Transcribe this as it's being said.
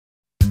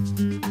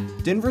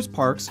Denver's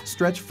parks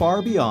stretch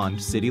far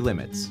beyond city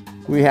limits.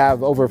 We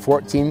have over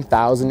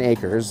 14,000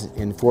 acres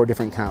in 4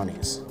 different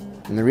counties.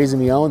 And the reason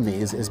we own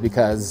these is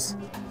because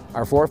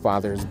our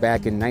forefathers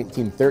back in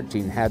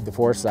 1913 had the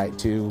foresight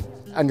to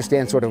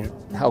understand sort of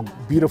how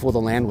beautiful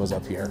the land was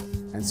up here.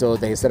 And so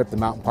they set up the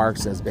mountain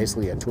parks as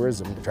basically a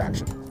tourism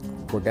attraction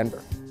for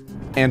Denver.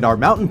 And our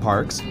mountain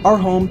parks are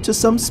home to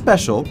some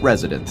special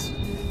residents.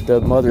 The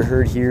mother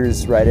herd here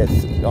is right at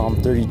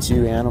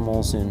 32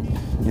 animals, and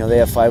they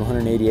have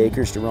 580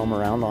 acres to roam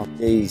around on.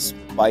 These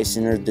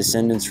bison are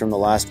descendants from the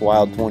last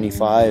wild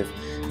 25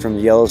 from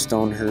the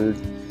Yellowstone herd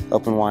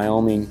up in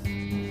Wyoming.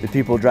 The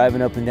people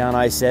driving up and down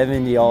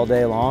I-70 all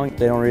day long,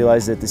 they don't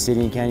realize that the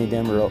city and county of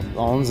Denver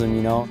owns them,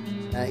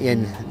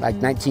 In like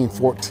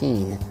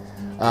 1914,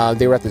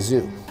 they were at the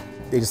zoo.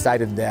 They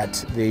decided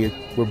that they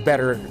were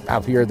better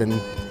out here than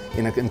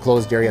in an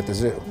enclosed area at the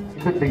zoo.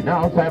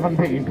 Now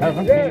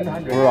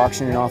 1700. We're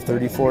auctioning off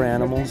 34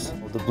 animals.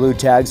 The blue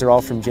tags are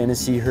all from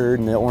Genesee herd,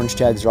 and the orange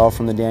tags are all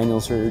from the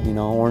Daniels herd,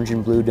 orange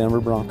and blue Denver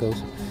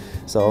Broncos.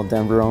 So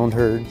Denver-owned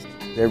herd.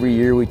 Every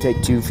year we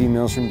take 2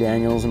 females from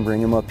Daniels and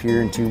bring them up here,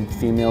 and 2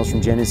 females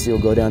from Genesee will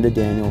go down to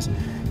Daniels.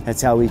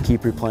 That's how we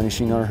keep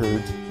replenishing our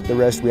herds. The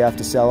rest we have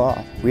to sell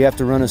off. We have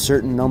to run a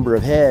certain number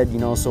of head,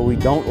 so we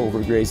don't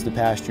overgraze the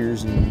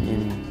pastures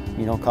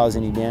and cause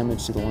any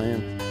damage to the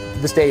land.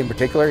 This day in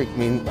particular,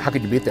 how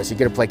could you beat this? You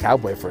get to play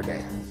cowboy for a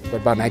day.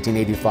 But about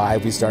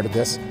 1985, we started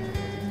this,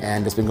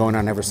 and it's been going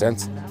on ever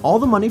since. All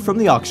the money from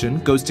the auction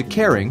goes to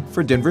caring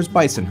for Denver's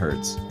bison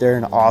herds. They're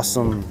an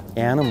awesome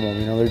animal.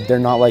 They're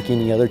not like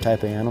any other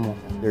type of animal.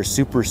 They're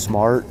super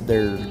smart.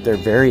 They're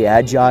very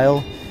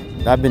agile.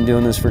 I've been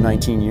doing this for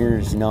 19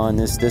 years, and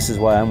this is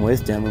why I'm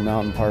with Denver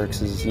Mountain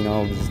Parks is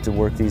to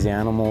work these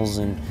animals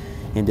and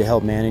to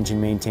help manage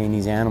and maintain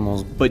these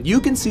animals. But you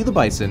can see the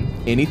bison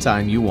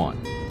anytime you want.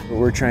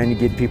 We're trying to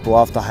get people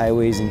off the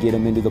highways and get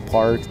them into the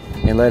park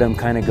and let them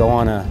kind of go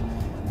on a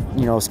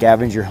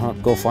scavenger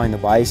hunt, go find the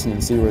bison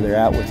and see where they're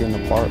at within the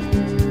park.